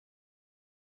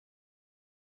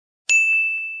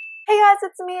guys,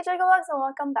 it's me, JiggleBugsxD, and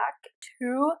welcome back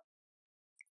to,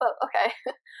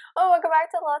 welcome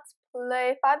back to Let's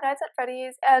Play Five Nights at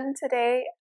Freddy's, and today,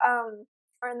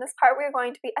 or in this part, we're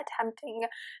going to be attempting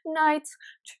Night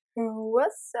 2,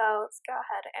 so let's go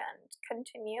ahead and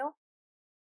continue.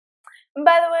 And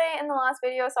by the way, in the last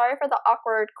video, sorry for the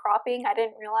awkward cropping, I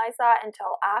didn't realize that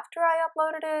until after I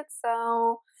uploaded it,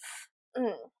 so,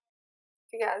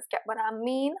 you guys get what I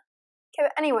mean. Okay,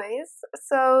 but anyways,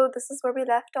 so this is where we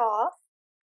left off,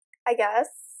 I guess.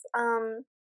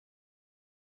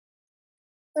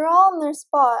 They're all in their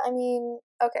spot. I mean,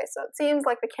 okay, so it seems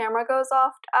like the camera goes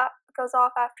off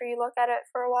after you look at it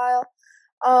for a while.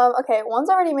 Okay, one's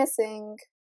already missing.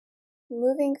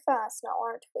 Moving fast now,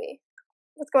 aren't we?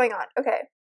 What's going on? Okay.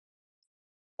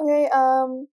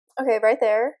 Okay, right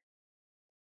there.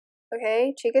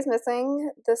 Okay, Chica's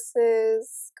missing. This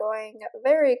is going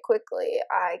very quickly,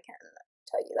 I can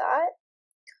tell you that.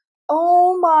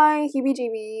 Oh my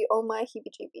heebie-jeebie. Oh my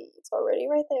heebie-jeebie. It's already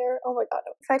right there. Oh my god.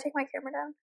 If I take my camera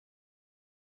down.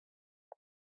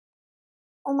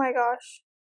 Oh my gosh.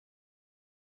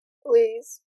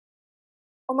 Please.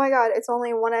 Oh my god, it's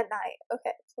only 1 at night.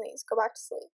 Okay, please, go back to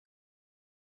sleep.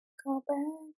 Go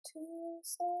back to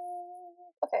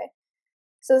sleep. Okay.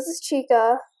 So this is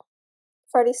Chica.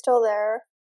 Freddy's still there.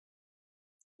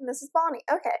 And this is Bonnie.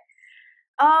 Okay.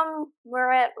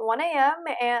 We're at 1 a.m.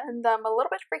 and I'm a little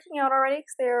bit freaking out already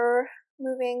because they're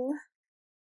moving,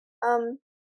 a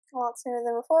lot sooner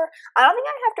than before. I don't think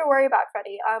I have to worry about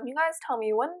Freddy. You guys tell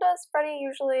me, when does Freddy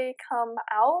usually come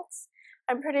out?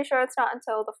 I'm pretty sure it's not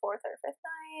until the 4th or 5th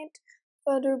night,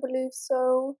 but I do believe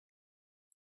so.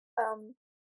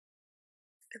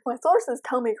 If my sources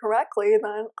tell me correctly,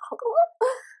 then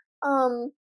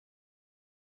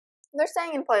they're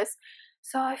staying in place.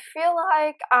 So I feel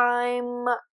like I'm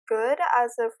good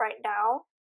as of right now.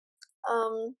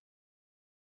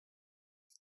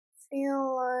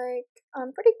 Feel like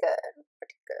I'm pretty good.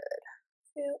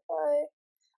 Feel like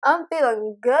I'm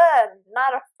feeling good,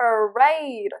 not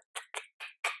afraid.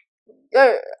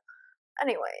 Yeah.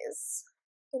 Anyways,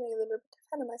 getting a little bit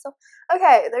ahead of myself.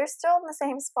 Okay, they're still in the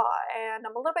same spot, and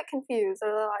I'm a little bit confused.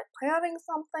 Are they like planning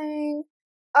something?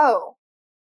 Oh.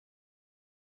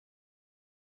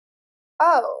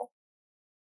 Oh.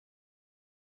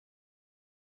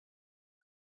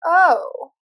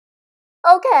 Oh.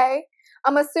 Okay.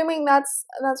 I'm assuming that's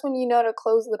when you know to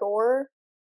close the door.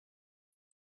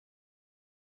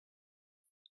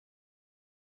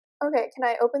 Okay, can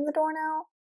I open the door now?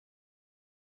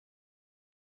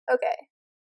 Okay.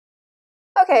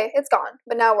 Okay, it's gone.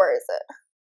 But now where is it?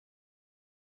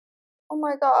 Oh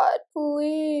my god,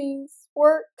 please.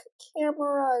 Work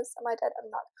cameras. Am I dead? I'm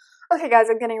not. Okay, guys,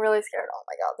 I'm getting really scared. Oh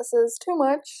my god, this is too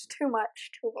much. Too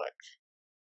much. Too much.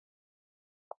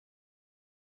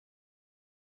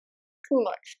 Too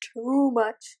much. Too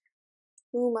much.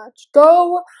 Too much.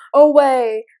 Go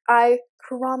away. I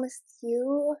promise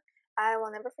you, I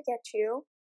will never forget you.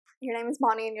 Your name is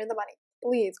Bonnie and you're the bunny.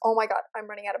 Please. Oh my god, I'm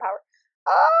running out of power.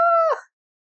 Ah!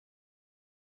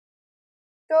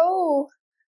 Go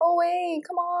away.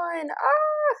 Come on.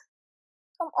 Ah!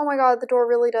 Oh my god, the door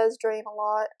really does drain a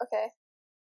lot. Okay.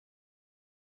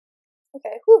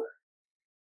 Okay, whew.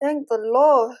 Thank the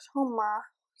Lord. Oh my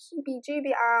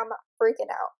heebie-jeebie, I'm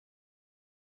freaking out.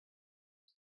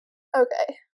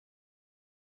 Okay.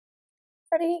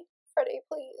 Freddy,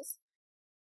 please.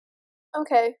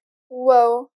 Okay.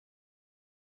 Whoa.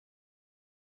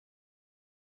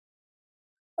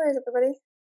 Where is everybody?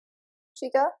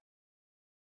 Chica?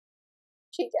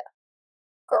 Chica.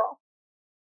 Girl.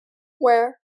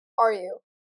 Where are you?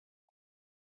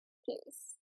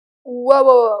 Please. Whoa, whoa,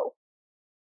 whoa.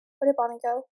 Where did Bonnie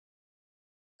go?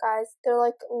 Guys, they're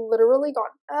like literally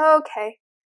gone. Okay.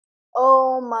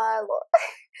 Oh my lord.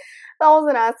 That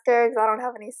wasn't as scary because I don't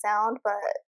have any sound, but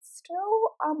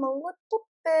still, I'm a little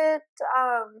bit,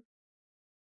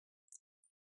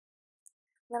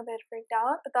 freaked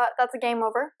out, but that's a game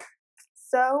over.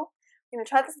 So, I'm gonna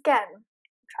try this again.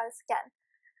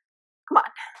 Come on,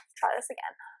 let's try this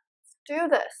again. Let's do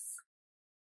this.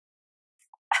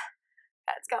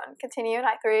 Okay, it's going. Continue,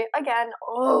 night 3 again.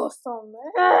 Oh, so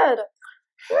mad.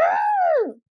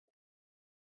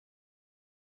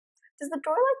 Does the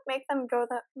door like make them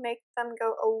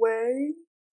go away?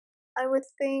 I would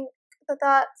think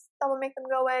that would make them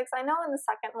go away, because I know in the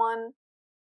second one,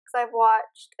 because I've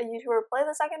watched a YouTuber play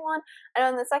the second one, I know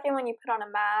in the second one you put on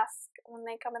a mask when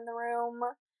they come in the room.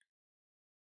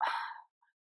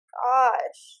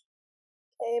 Gosh.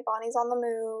 Okay, Bonnie's on the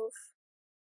move.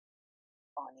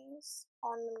 Bonnie's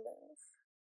on the move.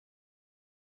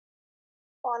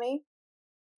 Bonnie?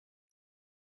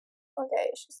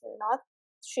 Okay, she's not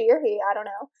She or he, I don't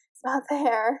know. It's not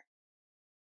there.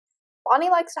 Bonnie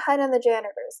likes to hide in the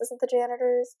janitors. Is it the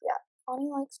janitors? Yeah. Bonnie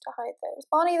likes to hide there. Is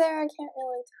Bonnie there? I can't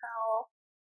really tell.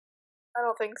 I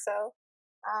don't think so.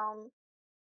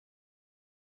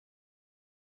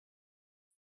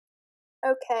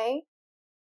 Okay.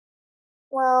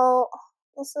 Well,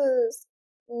 this is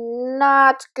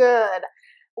not good.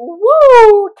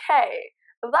 Woo! Okay.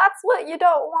 That's what you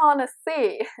don't want to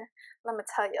see. Let me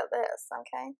tell you this,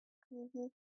 okay?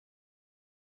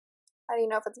 How do you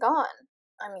know if it's gone?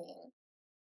 I mean,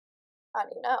 how do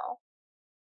you know?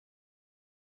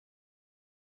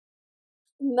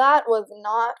 That was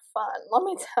not fun. Let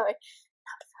me tell you.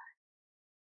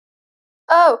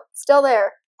 Oh, still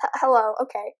there. Hello.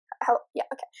 Okay. Hello. Yeah.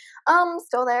 Okay.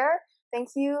 Still there.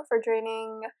 Thank you for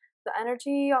draining the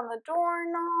energy on the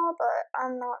doorknob, but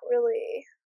I'm not really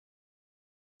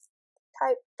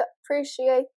type that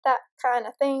appreciate that kind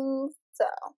of thing. So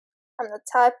I'm the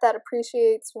type that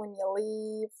appreciates when you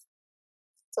leave.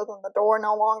 So then the door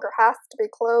no longer has to be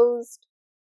closed.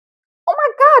 Oh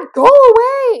my God! Go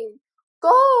away!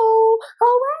 Go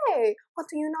away! What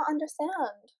do you not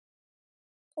understand?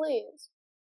 Please.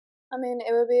 I mean,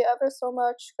 it would be ever so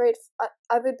much grateful.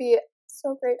 I would be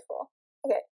so grateful.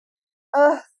 Okay.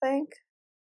 Thank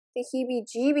the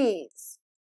heebie-jeebies.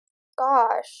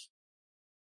 Gosh.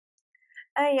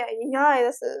 Ay,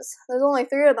 there's only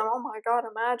 3 of them. Oh my God,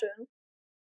 imagine.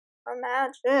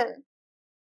 Imagine.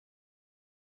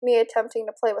 Me attempting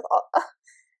to play with all.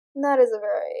 That is a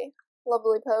very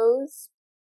lovely pose.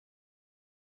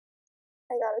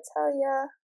 I gotta tell ya.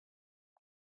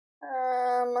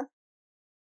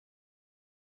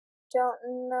 Don't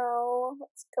know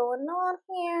what's going on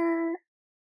here.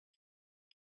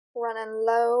 Running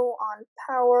low on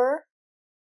power.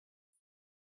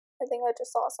 I think I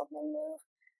just saw something move.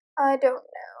 I don't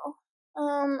know.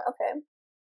 Okay.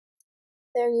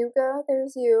 There you go.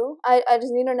 There's you. I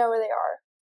just need to know where they are.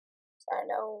 So I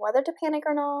know whether to panic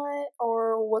or not,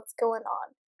 or what's going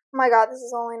on. Oh my God, this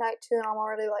is only night 2 and I'm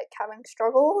already like having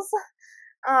struggles.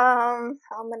 How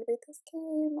I'm gonna beat this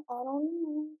game, I don't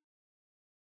know.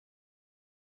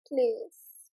 Please,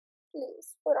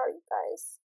 where are you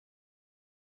guys?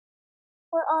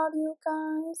 Where are you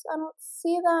guys? I don't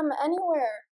see them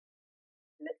anywhere.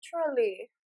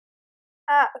 Literally.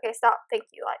 Okay, stop.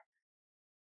 Thank you.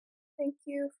 Thank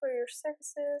you for your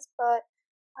services, but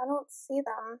I don't see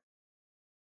them.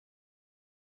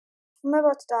 Am I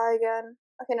about to die again?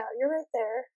 Okay, no, you're right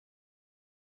there.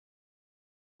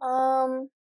 Am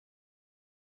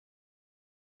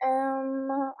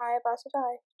I about to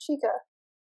die?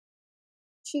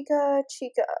 Chica,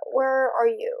 where are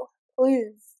you?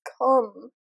 Please,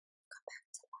 come back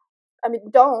to life. I mean,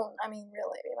 don't. I mean,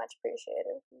 really, it'd be much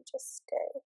appreciated if you just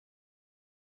stay.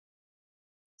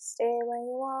 Stay where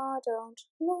you are, don't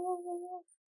move.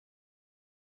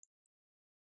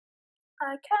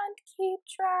 I can't keep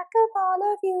track of all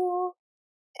of you.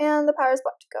 And the power's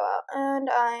about to go out, and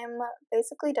I'm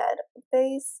basically dead.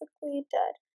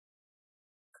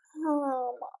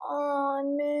 Come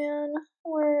on, man.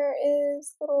 Where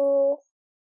is little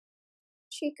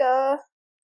Chica?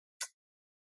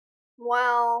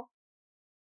 Wow.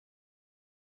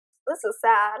 This is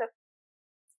sad.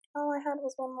 All I had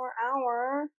was 1 more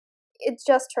hour. It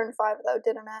just turned 5 though,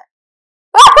 didn't it?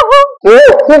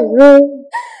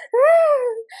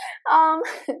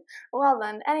 Well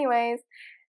then, anyways,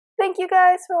 thank you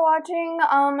guys for watching.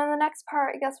 In the next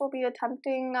part, I guess we'll be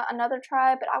attempting another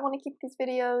try, but I want to keep these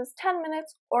videos 10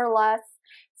 minutes or less.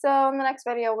 So in the next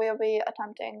video, we'll be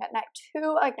attempting night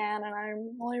 2 again, and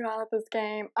I'm really bad at this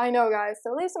game. I know, guys.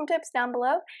 So leave some tips down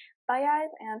below. Bye, guys,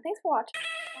 and thanks for watching.